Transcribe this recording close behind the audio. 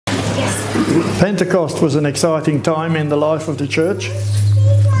Pentecost was an exciting time in the life of the church.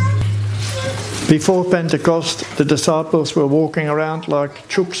 Before Pentecost, the disciples were walking around like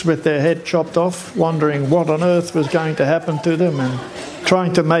chooks with their head chopped off, wondering what on earth was going to happen to them and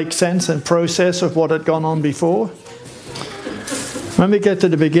trying to make sense and process of what had gone on before. When we get to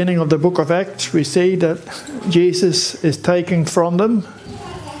the beginning of the book of Acts, we see that Jesus is taken from them,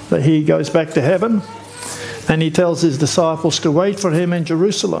 that he goes back to heaven, and he tells his disciples to wait for him in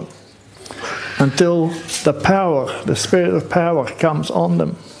Jerusalem until the spirit of power comes on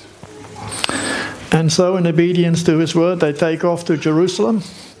them. And so in obedience to his word, they take off to Jerusalem.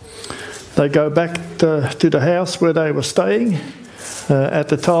 They go back to the house where they were staying at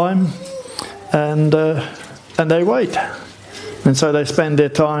the time, and they wait. And so they spend their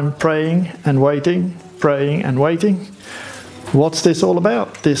time praying and waiting, praying and waiting. What's this all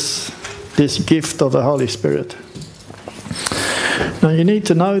about, this gift of the Holy Spirit? Now you need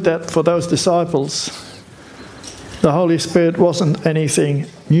to know that for those disciples, the Holy Spirit wasn't anything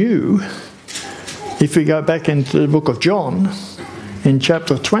new. If we go back into the book of John, in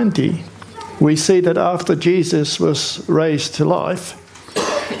chapter 20, we see that after Jesus was raised to life,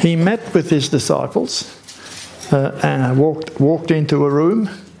 he met with his disciples and walked into a room,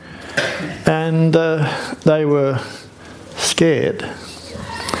 and they were scared.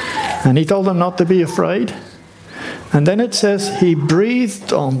 And he told them not to be afraid. And then it says he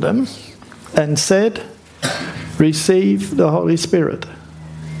breathed on them and said, "Receive the Holy Spirit.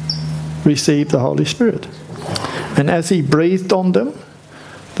 Receive the Holy Spirit." And as he breathed on them,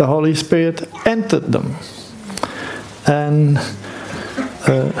 the Holy Spirit entered them. And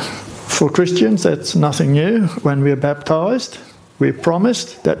for Christians, that's nothing new. When we're baptized, we're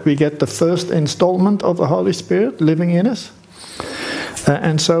promised that we get the first installment of the Holy Spirit living in us.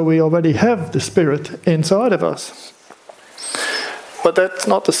 And so we already have the Spirit inside of us. But that's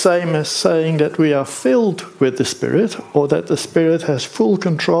not the same as saying that we are filled with the Spirit, or that the Spirit has full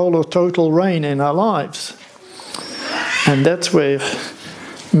control or total reign in our lives. And that's where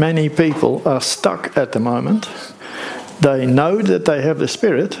many people are stuck at the moment. They know that they have the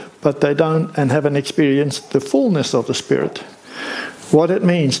Spirit, but they don't and haven't experienced the fullness of the Spirit. What it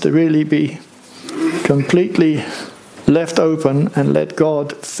means to really be completely left open and let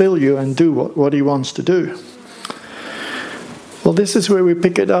God fill you and do what he wants to do. Well, this is where we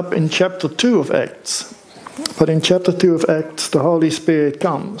pick it up in chapter 2 of Acts. But in chapter 2 of Acts, the Holy Spirit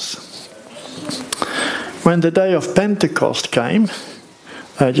comes. When the day of Pentecost came,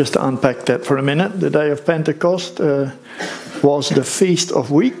 just to unpack that for a minute, the day of Pentecost was the Feast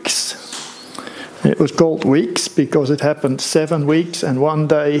of Weeks. It was called Weeks because it happened 7 weeks and 1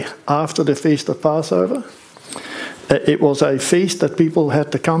 day after the Feast of Passover. It was a feast that people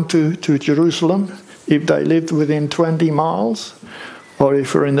had to come to Jerusalem if they lived within 20 miles, or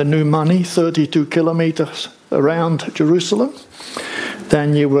if you're in the new money, 32 kilometers around Jerusalem,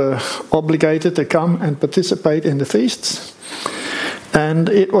 then you were obligated to come and participate in the feasts. And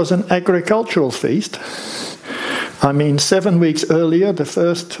it was an agricultural feast. 7 weeks earlier, the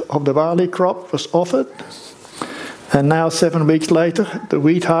first of the barley crop was offered. And now 7 weeks later, the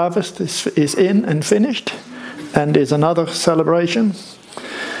wheat harvest is in and finished. And there's another celebration.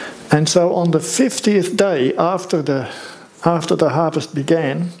 And so on the 50th day after the harvest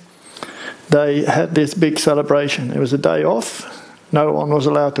began, they had this big celebration. It was a day off. No one was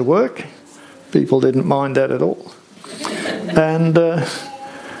allowed to work. People didn't mind that at all. And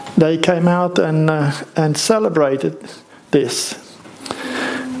they came out and celebrated this.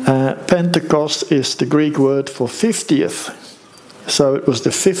 Pentecost is the Greek word for 50th. So it was the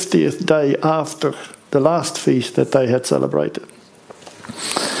 50th day after the last feast that they had celebrated.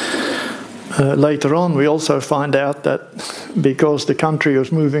 Later on, we also find out that because the country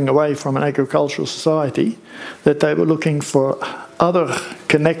was moving away from an agricultural society, that they were looking for other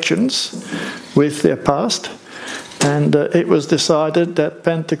connections with their past. And it was decided that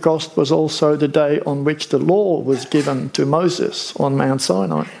Pentecost was also the day on which the law was given to Moses on Mount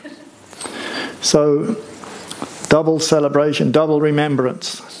Sinai. So, double celebration, double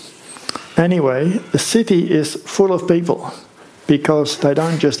remembrance. Anyway, the city is full of people because they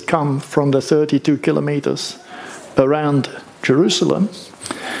don't just come from the 32 kilometers around Jerusalem,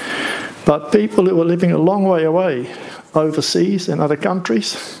 but people who were living a long way away, overseas in other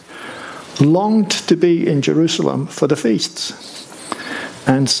countries, longed to be in Jerusalem for the feasts.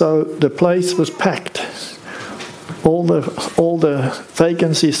 And so the place was packed. All the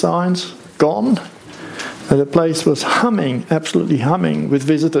vacancy signs gone. And the place was humming, absolutely humming, with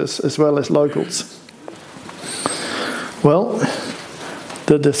visitors as well as locals. Well,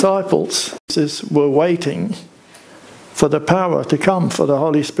 the disciples were waiting for the power to come, for the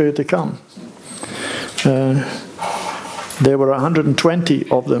Holy Spirit to come. There were 120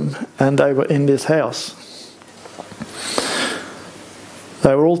 of them, and they were in this house.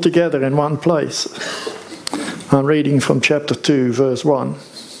 They were all together in one place. I'm reading from chapter 2, verse 1.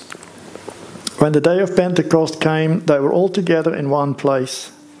 When the day of Pentecost came, they were all together in one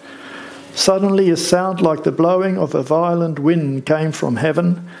place. Suddenly a sound like the blowing of a violent wind came from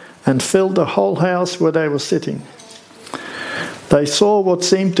heaven and filled the whole house where they were sitting. They saw what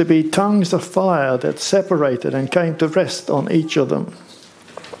seemed to be tongues of fire that separated and came to rest on each of them.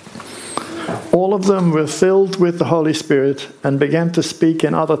 All of them were filled with the Holy Spirit and began to speak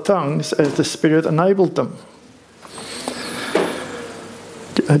in other tongues as the Spirit enabled them.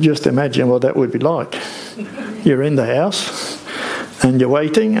 Just imagine what that would be like. You're in the house and you're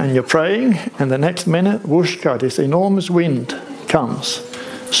waiting and you're praying, and the next minute, whooshka, this enormous wind comes.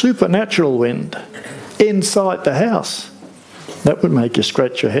 Supernatural wind inside the house. That would make you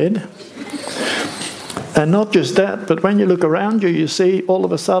scratch your head. And not just that, but when you look around you, you see all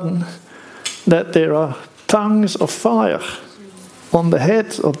of a sudden that there are tongues of fire on the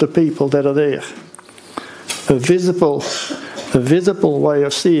heads of the people that are there. A visible way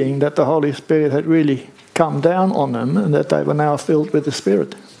of seeing that the Holy Spirit had really come down on them and that they were now filled with the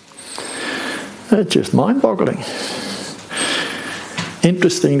Spirit. It's just mind-boggling.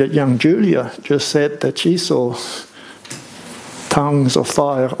 Interesting that young Julia just said that she saw tongues of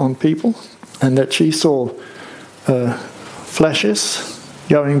fire on people and that she saw flashes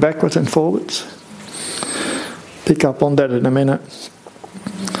going backwards and forwards. Pick up on that in a minute.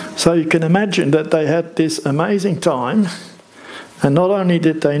 So you can imagine that they had this amazing time, and not only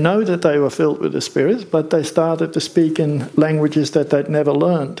did they know that they were filled with the Spirit, but they started to speak in languages that they'd never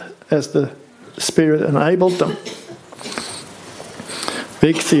learned as the Spirit enabled them.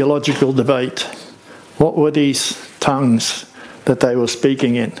 Big theological debate. What were these tongues that they were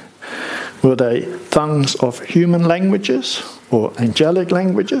speaking in? Were they tongues of human languages or angelic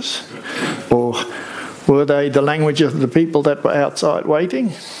languages? Or were they the languages of the people that were outside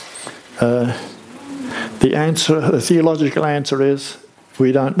waiting? The theological answer is,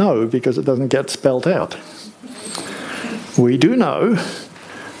 we don't know, because it doesn't get spelled out. We do know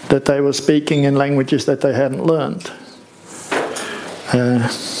that they were speaking in languages that they hadn't learned.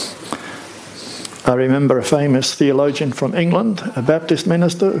 I remember a famous theologian from England, a Baptist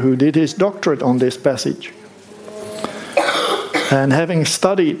minister, who did his doctorate on this passage. And having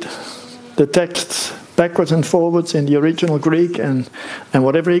studied the texts backwards and forwards in the original Greek and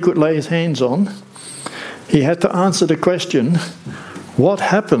whatever he could lay his hands on, he had to answer the question, what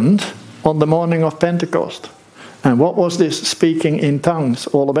happened on the morning of Pentecost? And what was this speaking in tongues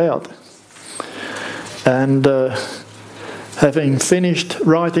all about? And having finished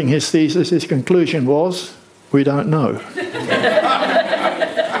writing his thesis, his conclusion was, we don't know.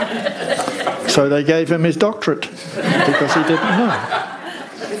 So they gave him his doctorate, because he didn't know.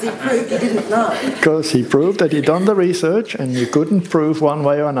 Because he proved he didn't know. Because he proved that he'd done the research and you couldn't prove one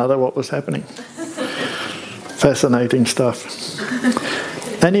way or another what was happening. Fascinating stuff.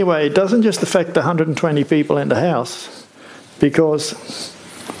 Anyway, it doesn't just affect the 120 people in the house, because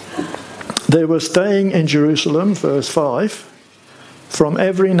they were staying in Jerusalem, verse 5, from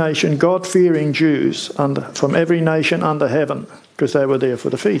every nation, God-fearing Jews, from every nation under heaven, because they were there for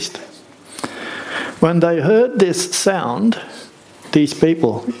the feast. When they heard this sound, these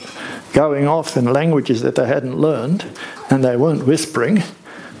people going off in languages that they hadn't learned, and they weren't whispering,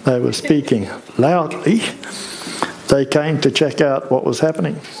 they were speaking loudly, they came to check out what was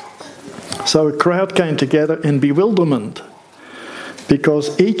happening. So a crowd came together in bewilderment,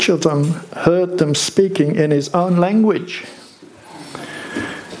 because each of them heard them speaking in his own language.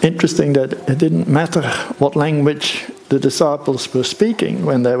 Interesting that it didn't matter what language the disciples were speaking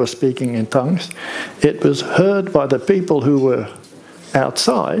when they were speaking in tongues. It was heard by the people who were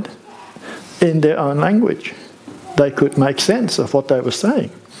outside in their own language. They could make sense of what they were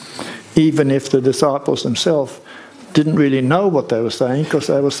saying, even if the disciples themselves didn't really know what they were saying, because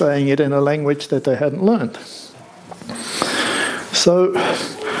they were saying it in a language that they hadn't learned. So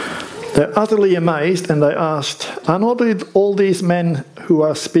they're utterly amazed, and they asked, are not all these men who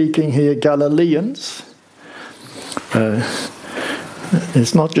are speaking here Galileans?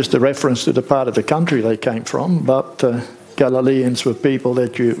 It's not just a reference to the part of the country they came from, but Galileans were people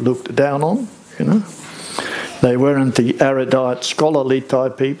that you looked down on, you know. They weren't the erudite, scholarly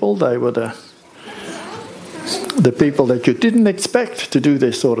type people. They were the people that you didn't expect to do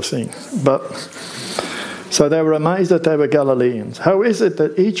this sort of thing. So they were amazed that they were Galileans. How is it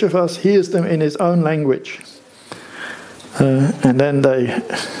that each of us hears them in his own language? And then they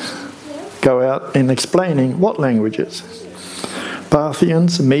go out in explaining what languages?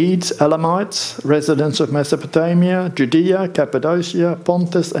 Parthians, Medes, Elamites, residents of Mesopotamia, Judea, Cappadocia,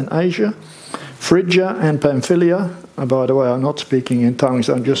 Pontus and Asia, Phrygia and Pamphylia. And by the way, I'm not speaking in tongues,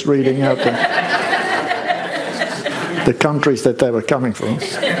 I'm just reading out the countries that they were coming from.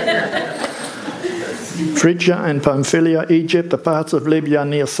 Phrygia and Pamphylia, Egypt, the parts of Libya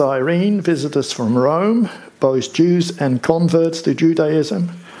near Cyrene, visitors from Rome, both Jews and converts to Judaism,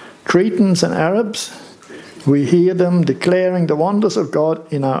 Cretans and Arabs. We hear them declaring the wonders of God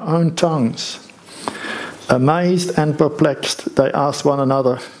in our own tongues. Amazed and perplexed, they asked one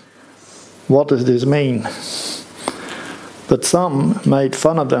another, "What does this mean?" But some made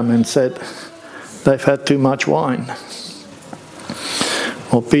fun of them and said, "They've had too much wine."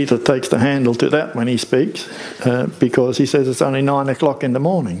 Well, Peter takes the handle to that when he speaks, because he says it's only 9 o'clock in the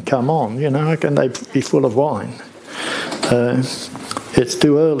morning. Come on, how can they be full of wine? It's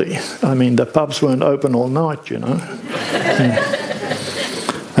too early. I mean, the pubs weren't open all night,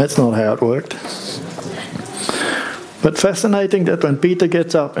 That's not how it worked. But fascinating that when Peter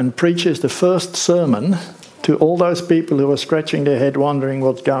gets up and preaches the first sermon to all those people who are scratching their head wondering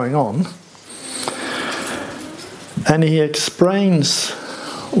what's going on, and he explains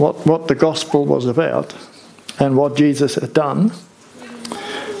what the gospel was about and what Jesus had done,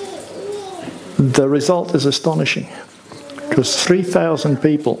 the result is astonishing. Because 3,000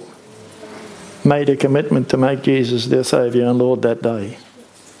 people made a commitment to make Jesus their Saviour and Lord that day.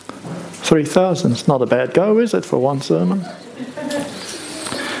 3,000 is not a bad go, is it, for one sermon?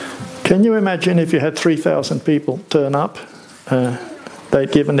 Can you imagine if you had 3,000 people turn up,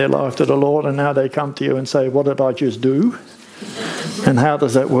 they'd given their life to the Lord, and now they come to you and say, "What did I just do? And how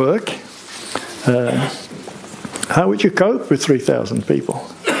does that work?" How would you cope with 3,000 people?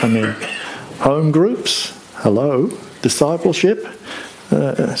 I mean, home groups, hello. Discipleship,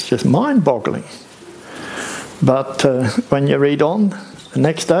 it's just mind-boggling. But when you read on, the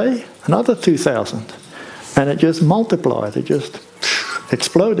next day, another 2,000. And it just multiplied, it just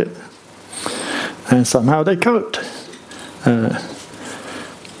exploded. And somehow they coped.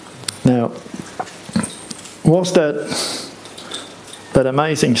 Now, was that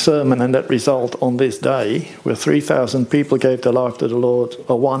amazing sermon and that result on this day, where 3,000 people gave their life to the Lord,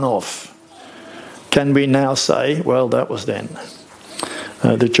 a one-off? Can we now say, well, that was then?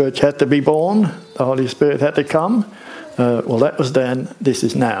 The church had to be born, the Holy Spirit had to come. Well, that was then, this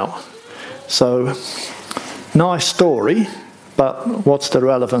is now. So, nice story, but what's the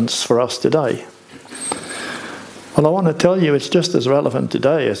relevance for us today? Well, I want to tell you it's just as relevant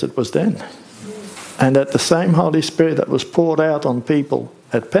today as it was then. And that the same Holy Spirit that was poured out on people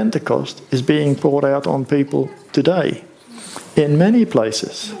at Pentecost is being poured out on people today in many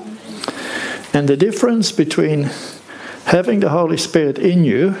places. And the difference between having the Holy Spirit in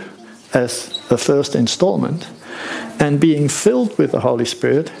you as a first installment and being filled with the Holy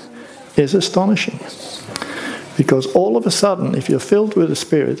Spirit is astonishing. Because all of a sudden, if you're filled with the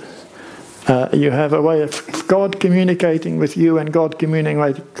Spirit, you have a way of God communicating with you and God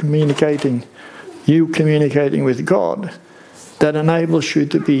communicating with God that enables you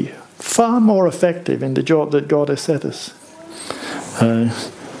to be far more effective in the job that God has set us.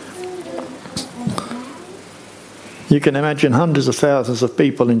 You can imagine hundreds of thousands of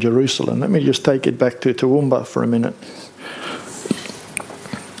people in Jerusalem. Let me just take it back to Toowoomba for a minute.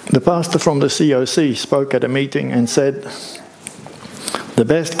 The pastor from the COC spoke at a meeting and said the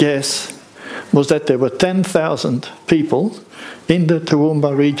best guess was that there were 10,000 people in the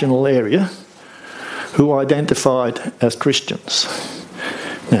Toowoomba regional area who identified as Christians.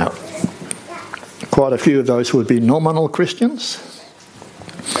 Now, quite a few of those would be nominal Christians,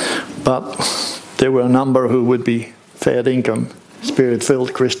 but there were a number who would be fair income,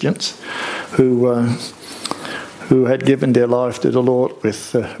 Spirit-filled Christians who had given their life to the Lord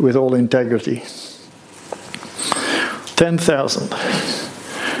with all integrity. 10,000.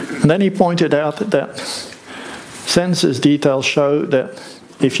 And then he pointed out that census details show that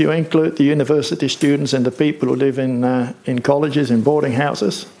if you include the university students and the people who live in colleges, in boarding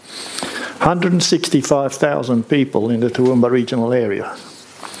houses, 165,000 people in the Toowoomba regional area.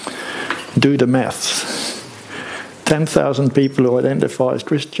 Do the maths. 10,000 people who identify as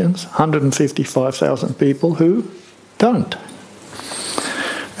Christians, 155,000 people who don't.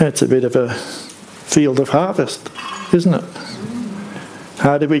 That's a bit of a field of harvest, isn't it?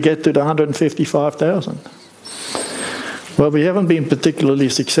 How did we get to the 155,000? Well, we haven't been particularly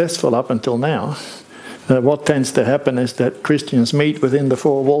successful up until now. What tends to happen is that Christians meet within the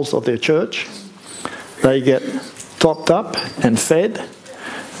four walls of their church. They get topped up and fed.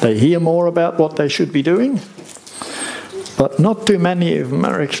 They hear more about what they should be doing. But not too many of them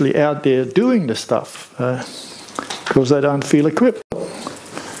are actually out there doing the stuff because they don't feel equipped.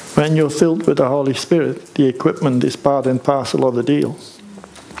 When you're filled with the Holy Spirit, the equipment is part and parcel of the deal.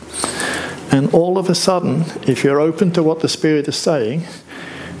 And all of a sudden, if you're open to what the Spirit is saying,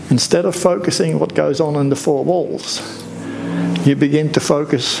 instead of focusing what goes on in the four walls, you begin to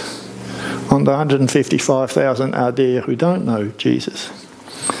focus on the 155,000 out there who don't know Jesus.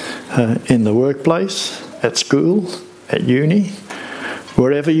 In the workplace, at school, at uni,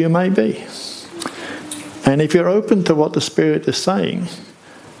 wherever you may be. And if you're open to what the Spirit is saying,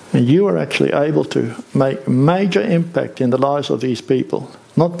 you are actually able to make major impact in the lives of these people.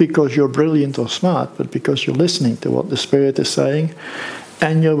 Not because you're brilliant or smart, but because you're listening to what the Spirit is saying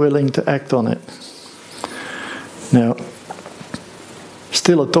and you're willing to act on it. Now,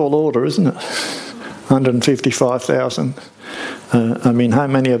 still a tall order, isn't it? 155,000. I mean, how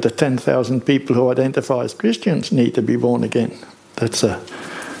many of the 10,000 people who identify as Christians need to be born again?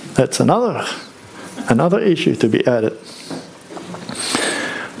 That's another issue to be added.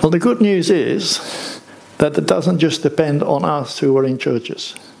 Well, the good news is that it doesn't just depend on us who are in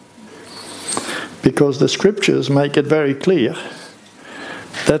churches, because the scriptures make it very clear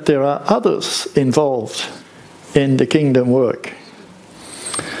that there are others involved in the kingdom work.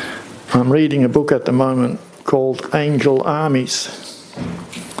 I'm reading a book at the moment called Angel Armies.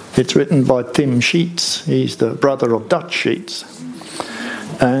 It's written by Tim Sheets. He's the brother of Dutch Sheets.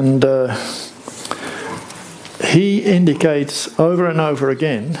 And he indicates over and over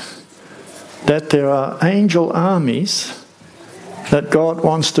again that there are angel armies that God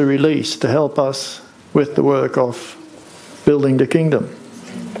wants to release to help us with the work of building the kingdom.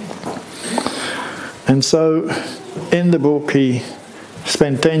 And so in the book he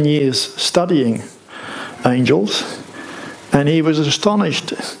spent 10 years studying angels, and he was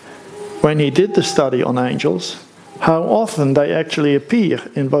astonished when he did the study on angels how often they actually appear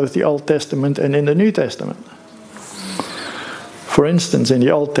in both the Old Testament and in the New Testament. For instance, in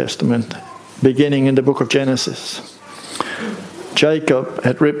the Old Testament, beginning in the book of Genesis, Jacob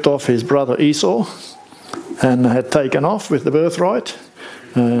had ripped off his brother Esau and had taken off with the birthright.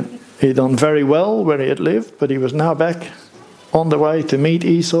 He'd done very well where he had lived, but he was now back on the way to meet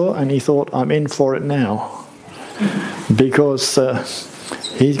Esau, and he thought, I'm in for it now, because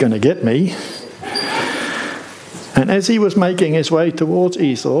he's going to get me. And as he was making his way towards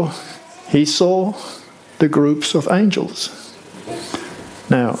Esau, he saw the groups of angels.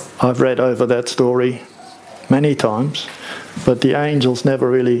 Now, I've read over that story many times, but the angels never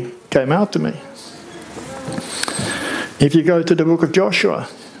really came out to me. If you go to the book of Joshua,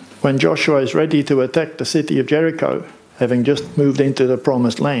 when Joshua is ready to attack the city of Jericho, having just moved into the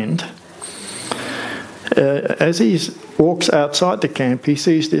promised land, as he walks outside the camp, he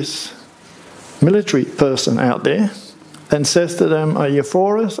sees this military person out there and says to them, are you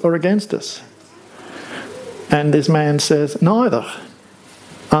for us or against us? And this man says, neither.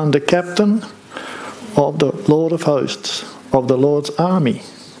 I'm the captain of the Lord of hosts, of the Lord's army.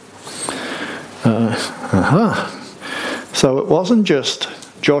 So it wasn't just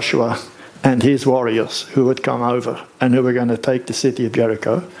Joshua and his warriors who had come over and who were going to take the city of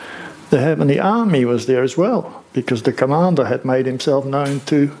Jericho. The heavenly army was there as well, because the commander had made himself known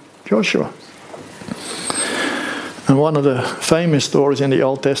to Joshua. And one of the famous stories in the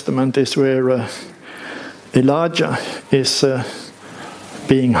Old Testament is where Elijah is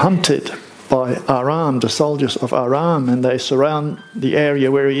being hunted by Aram, the soldiers of Aram, and they surround the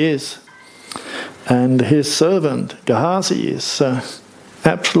area where he is. And his servant, Gehazi, is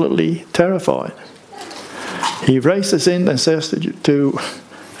absolutely terrified. He races in and says to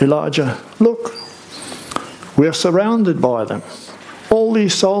Elijah, look, we're surrounded by them, all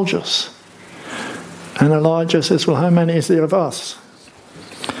these soldiers. And Elijah says, well, how many is there of us?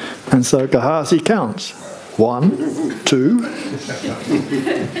 And so Gehazi counts. 1, 2,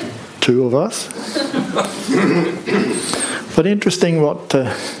 2 of us. But interesting what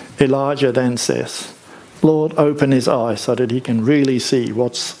Elijah then says. Lord, open his eyes so that he can really see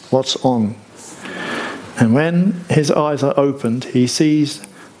what's on. And when his eyes are opened, he sees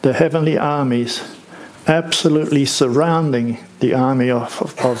the heavenly armies absolutely surrounding the army of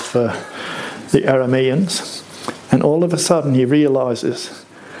the Arameans. And all of a sudden he realizes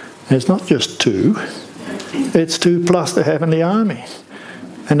it's not just 2, it's 2 plus the heavenly army.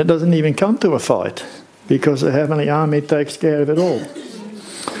 And it doesn't even come to a fight, because the heavenly army takes care of it all.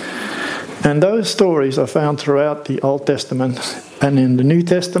 And those stories are found throughout the Old Testament and in the New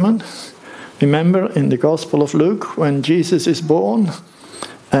Testament. Remember in the Gospel of Luke, when Jesus is born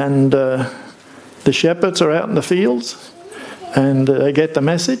and the shepherds are out in the fields and they get the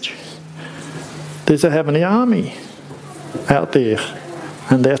message, there's a heavenly army out there.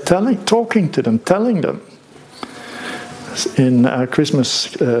 And they're talking to them, telling them. In our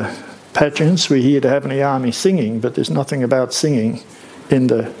Christmas pageants, we hear the Heavenly Army singing, but there's nothing about singing in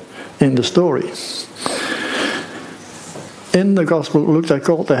the story. In the Gospel of Luke, they're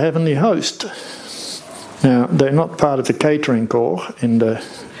called the Heavenly Host. Now, they're not part of the catering corps in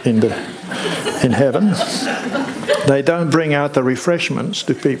heaven. They don't bring out the refreshments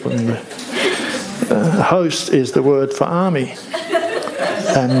to people. Host is the word for army.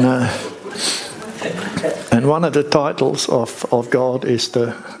 And one of the titles of God is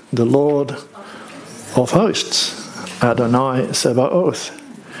the Lord of Hosts, Adonai Sebaoth.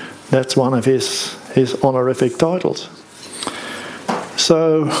 That's one of his honorific titles.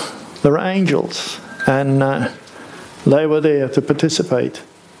 So there are angels, and they were there to participate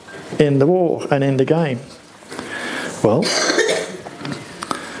in the war and in the game. Well,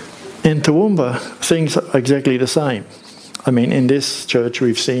 in Toowoomba, things are exactly the same. I mean, in this church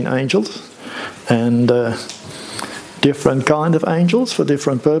we've seen angels, and different kind of angels for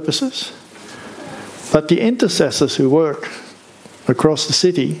different purposes. But the intercessors who work across the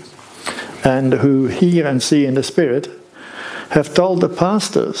city and who hear and see in the Spirit have told the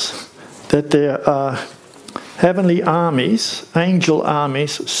pastors that there are heavenly armies, angel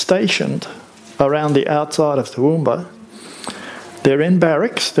armies, stationed around the outside of Toowoomba. They're in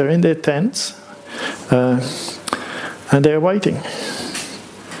barracks, they're in their tents, and they're waiting.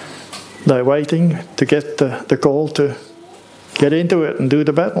 They're waiting to get the call to get into it and do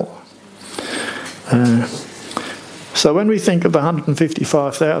the battle. So when we think of the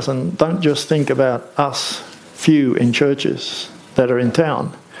 155,000, don't just think about us few in churches that are in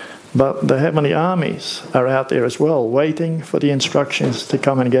town, but the heavenly armies are out there as well, waiting for the instructions to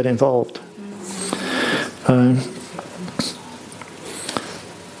come and get involved.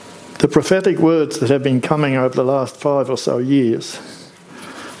 The prophetic words that have been coming over the last 5 or so years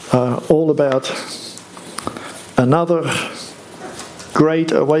are all about another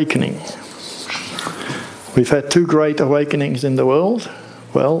great awakening. We've had 2 great awakenings in the world.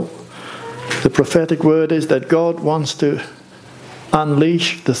 Well, the prophetic word is that God wants to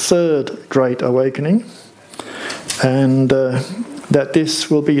unleash the 3rd great awakening, and that this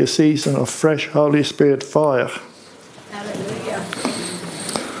will be a season of fresh Holy Spirit fire. Hallelujah.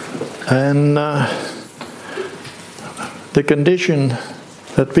 And the condition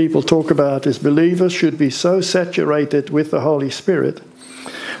that people talk about is believers should be so saturated with the Holy Spirit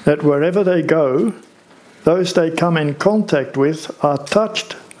that wherever they go, those they come in contact with are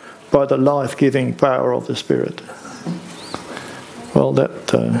touched by the life-giving power of the Spirit. Well,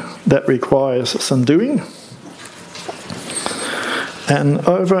 that requires some doing. And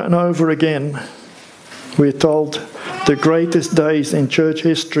over again, we're told the greatest days in church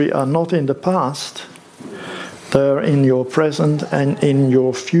history are not in the past. They're in your present and in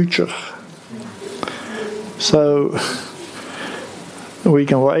your future. So we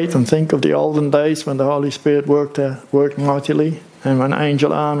can wait and think of the olden days when the Holy Spirit worked mightily and when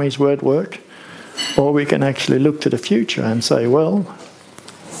angel armies were at work. Or we can actually look to the future and say, well,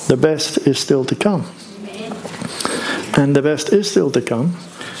 the best is still to come. And the best is still to come,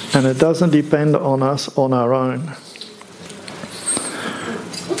 and it doesn't depend on us on our own.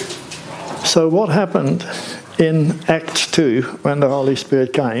 So what happened in Acts 2 when the Holy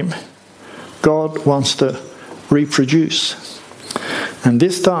Spirit came? God wants to reproduce. And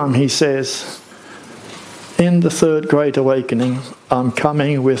this time he says, in the 3rd great awakening, I'm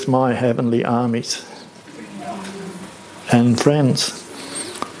coming with my heavenly armies. And friends,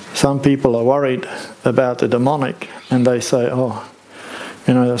 some people are worried about the demonic, and they say, oh,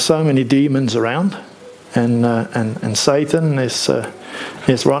 there's so many demons around, and Satan is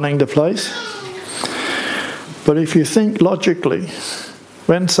running the place. But if you think logically,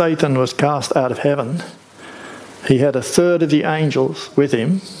 when Satan was cast out of heaven, he had 1/3 of the angels with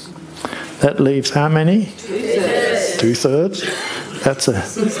him. That leaves how many? 2/3. 2/3. That's a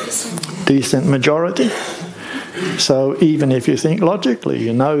decent majority. So even if you think logically,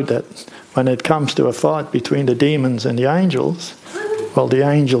 you know that when it comes to a fight between the demons and the angels, well, the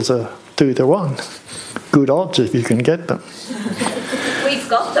angels are 2-1. Good odds if you can get them. We've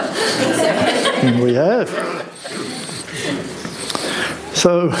got them. And we have.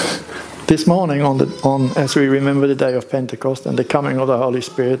 So this morning, as we remember the day of Pentecost and the coming of the Holy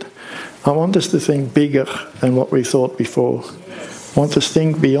Spirit, I want us to think bigger than what we thought before. I want us to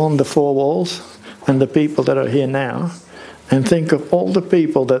think beyond the 4 walls and the people that are here now, and think of all the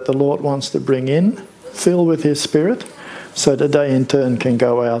people that the Lord wants to bring in, fill with His Spirit, so that they in turn can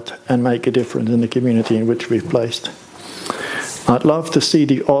go out and make a difference in the community in which we've placed. I'd love to see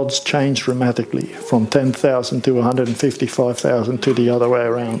the odds change dramatically from 10,000 to 155,000 to the other way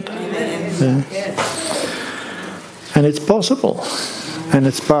around. Yeah. And it's possible, and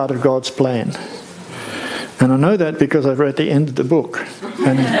it's part of God's plan. And I know that because I've read the end of the book.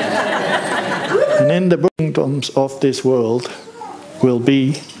 And in the book, the kingdoms of this world will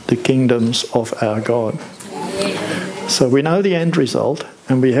be the kingdoms of our God. So we know the end result,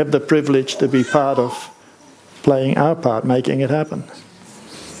 and we have the privilege to be part of playing our part, making it happen.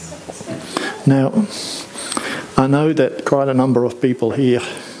 Now, I know that quite a number of people here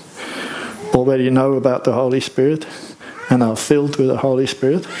already know about the Holy Spirit and are filled with the Holy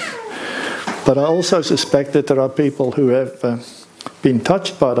Spirit. But I also suspect that there are people who have been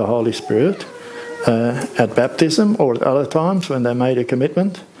touched by the Holy Spirit at baptism or at other times when they made a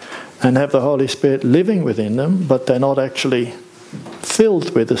commitment and have the Holy Spirit living within them, but they're not actually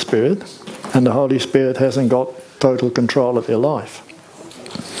filled with the Spirit, and the Holy Spirit hasn't got total control of their life.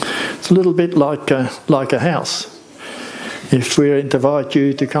 It's a little bit like a house. If we invite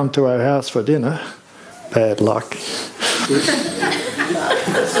you to come to our house for dinner, bad luck.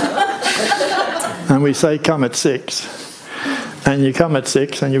 And we say come at 6, and you come at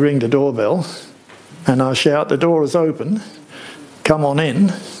 6 and you ring the doorbell, and I shout the door is open, come on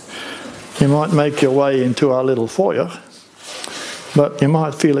in. You might make your way into our little foyer, but you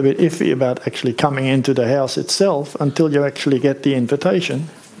might feel a bit iffy about actually coming into the house itself until you actually get the invitation.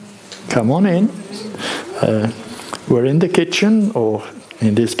 Come on in. We're in the kitchen, or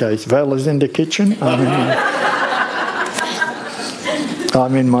in this case, Val is in the kitchen.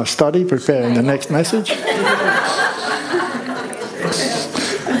 I'm in my study preparing the next message.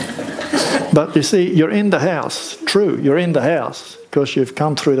 But you see, you're in the house. True, you're in the house because you've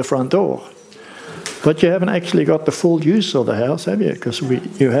come through the front door. But you haven't actually got the full use of the house, have you? Because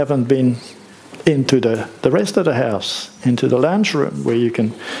you haven't been into the rest of the house, into the lounge room where you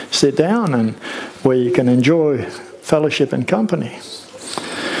can sit down and where you can enjoy fellowship and company.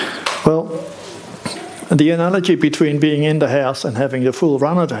 Well, the analogy between being in the house and having the full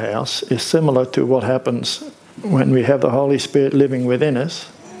run of the house is similar to what happens when we have the Holy Spirit living within us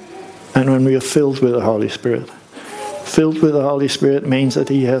and when we are filled with the Holy Spirit. Filled with the Holy Spirit means that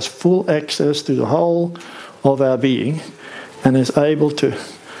He has full access to the whole of our being and is able to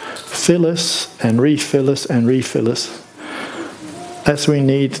fill us and refill us and refill us as we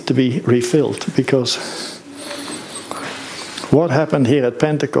need to be refilled, because what happened here at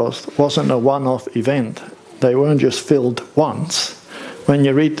Pentecost wasn't a one-off event. They weren't just filled once. When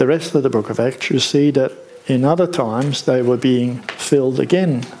you read the rest of the book of Acts, you see that in other times they were being filled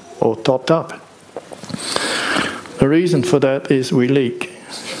again or topped up. The reason for that is we leak.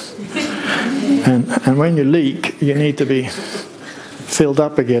 And when you leak, you need to be filled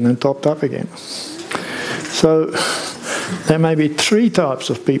up again and topped up again. So there may be 3 types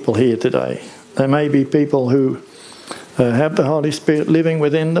of people here today. There may be people who have the Holy Spirit living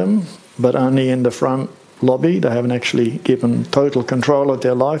within them, but only in the front lobby. They haven't actually given total control of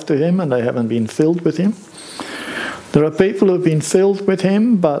their life to Him, and they haven't been filled with Him. There are people who have been filled with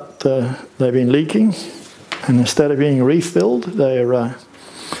Him, but they've been leaking, and instead of being refilled, they're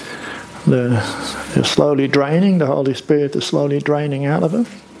slowly draining. The Holy Spirit is slowly draining out of them.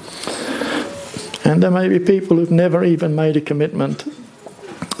 And there may be people who've never even made a commitment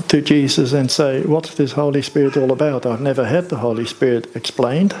to Jesus and say, what's this Holy Spirit all about? I've never had the Holy Spirit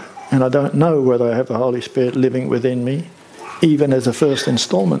explained, and I don't know whether I have the Holy Spirit living within me, even as a first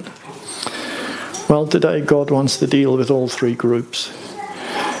installment. Well, today God wants to deal with all 3 groups.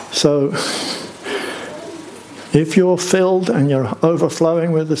 So if you're filled and you're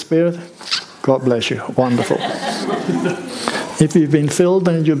overflowing with the Spirit, God bless you. Wonderful. If you've been filled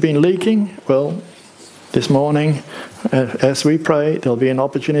and you've been leaking, well, this morning, as we pray, there'll be an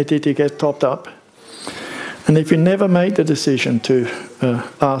opportunity to get topped up. And if you never made the decision to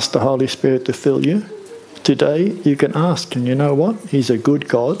ask the Holy Spirit to fill you, today you can ask, and you know what? He's a good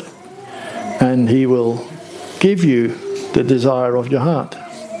God, and He will give you the desire of your heart.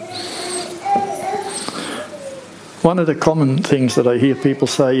 One of the common things that I hear people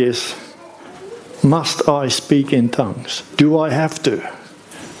say is, must I speak in tongues? Do I have to?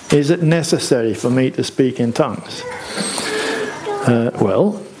 Is it necessary for me to speak in tongues?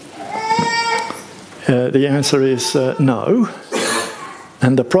 The answer is no.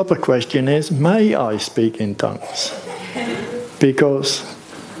 And the proper question is, may I speak in tongues? Because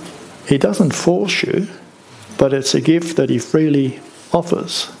He doesn't force you, but it's a gift that He freely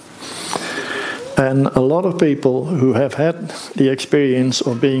offers. And a lot of people who have had the experience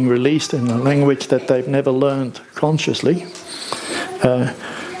of being released in a language that they've never learned consciously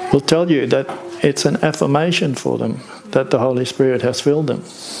will tell you that it's an affirmation for them that the Holy Spirit has filled them.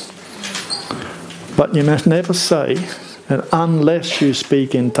 But you must never say that unless you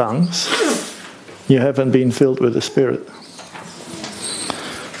speak in tongues, you haven't been filled with the Spirit.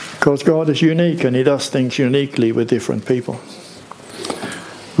 Because God is unique and he does things uniquely with different people.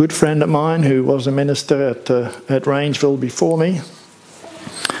 A good friend of mine who was a minister at Rangeville before me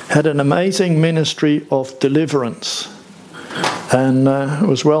had an amazing ministry of deliverance and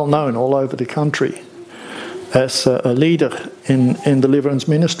was well known all over the country as a leader in deliverance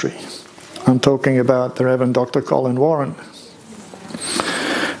ministry. I'm talking about the Reverend Dr. Colin Warren.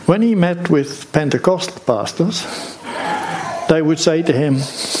 When he met with Pentecostal pastors, they would say to him,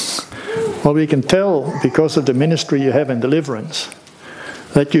 well, we can tell because of the ministry you have in deliverance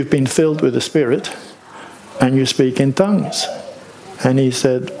that you've been filled with the Spirit and you speak in tongues. And he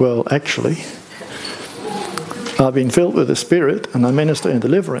said, well, actually, I've been filled with the Spirit and I minister in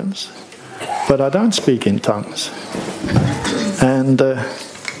deliverance, but I don't speak in tongues. And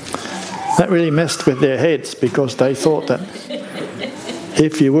that really messed with their heads because they thought that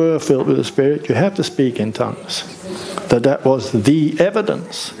if you were filled with the Spirit, you have to speak in tongues. That was the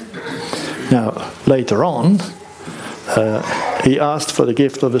evidence. Now, later on, he asked for the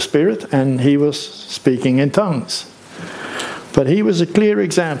gift of the Spirit and he was speaking in tongues. But he was a clear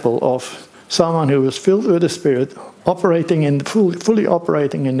example of someone who was filled with the Spirit, operating in fully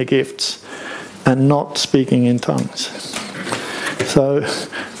operating in the gifts and not speaking in tongues. So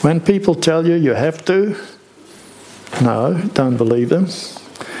when people tell you you have to, no, don't believe them.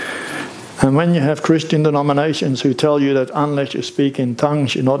 And when you have Christian denominations who tell you that unless you speak in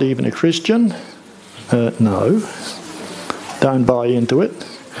tongues you're not even a Christian, no, don't buy into it.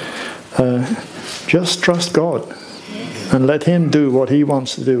 Just trust God and let him do what he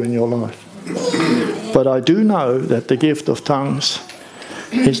wants to do in your life. But I do know that the gift of tongues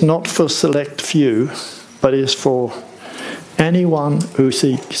is not for select few, but is for anyone who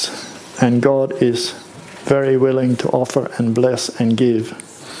seeks. And God is very willing to offer and bless and give.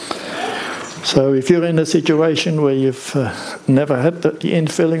 So if you're in a situation where you've never had the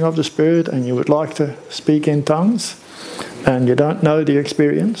infilling of the Spirit and you would like to speak in tongues and you don't know the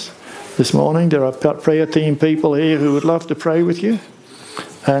experience, this morning there are prayer team people here who would love to pray with you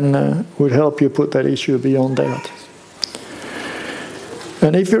and would help you put that issue beyond doubt.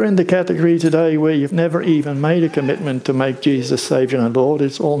 And if you're in the category today where you've never even made a commitment to make Jesus Saviour and Lord,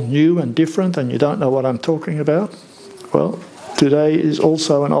 it's all new and different and you don't know what I'm talking about, well, today is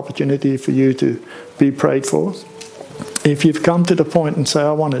also an opportunity for you to be prayed for. If you've come to the point and say,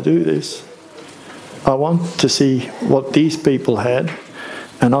 I want to do this, I want to see what these people had,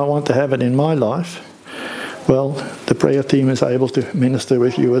 and I want to have it in my life, well, the prayer team is able to minister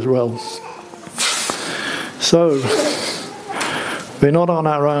with you as well. So, we're not on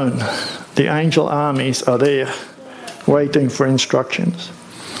our own. The angel armies are there, waiting for instructions.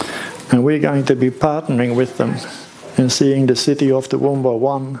 And we're going to be partnering with them in seeing the city of Toowoomba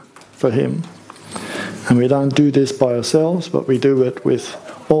won for him. And we don't do this by ourselves, but we do it with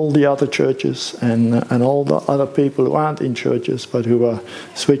all the other churches and all the other people who aren't in churches but who are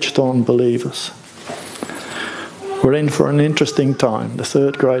switched on believers. We're in for an interesting time, the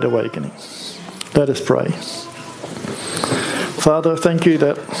third great awakening. Let us pray. Father, thank you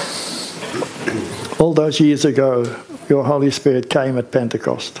that all those years ago your Holy Spirit came at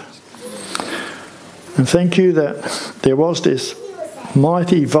Pentecost. And thank you that there was this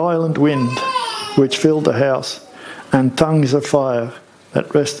mighty violent wind which filled the house and tongues of fire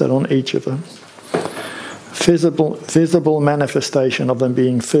that rested on each of them. Visible manifestation of them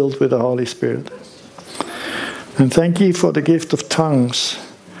being filled with the Holy Spirit. And thank you for the gift of tongues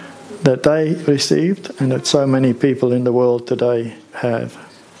that they received and that so many people in the world today have.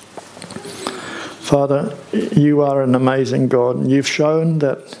 Father, you are an amazing God, and you've shown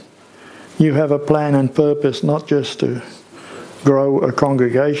that you have a plan and purpose not just to grow a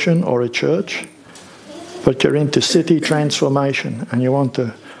congregation or a church, but you're into city transformation and you want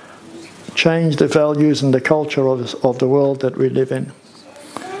to change the values and the culture of the world that we live in.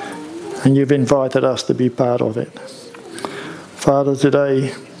 And you've invited us to be part of it. Father,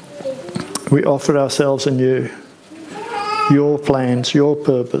 today we offer ourselves in you, your plans, your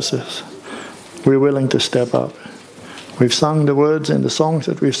purposes. We're willing to step up. We've sung the words in the songs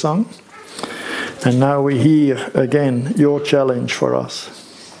that we've sung, and now we hear again your challenge for us.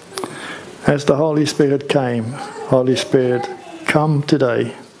 As the Holy Spirit came, Holy Spirit, come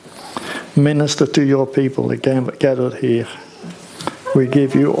today. Minister to your people gathered here. We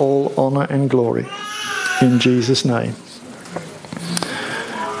give you all honour and glory. In Jesus' name.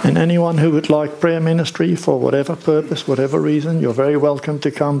 And anyone who would like prayer ministry for whatever purpose, whatever reason, you're very welcome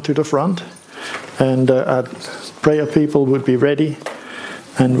to come to the front. and our prayer people would be ready,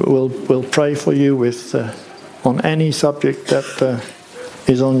 and we'll pray for you with on any subject that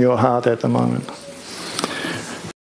is on your heart at the moment.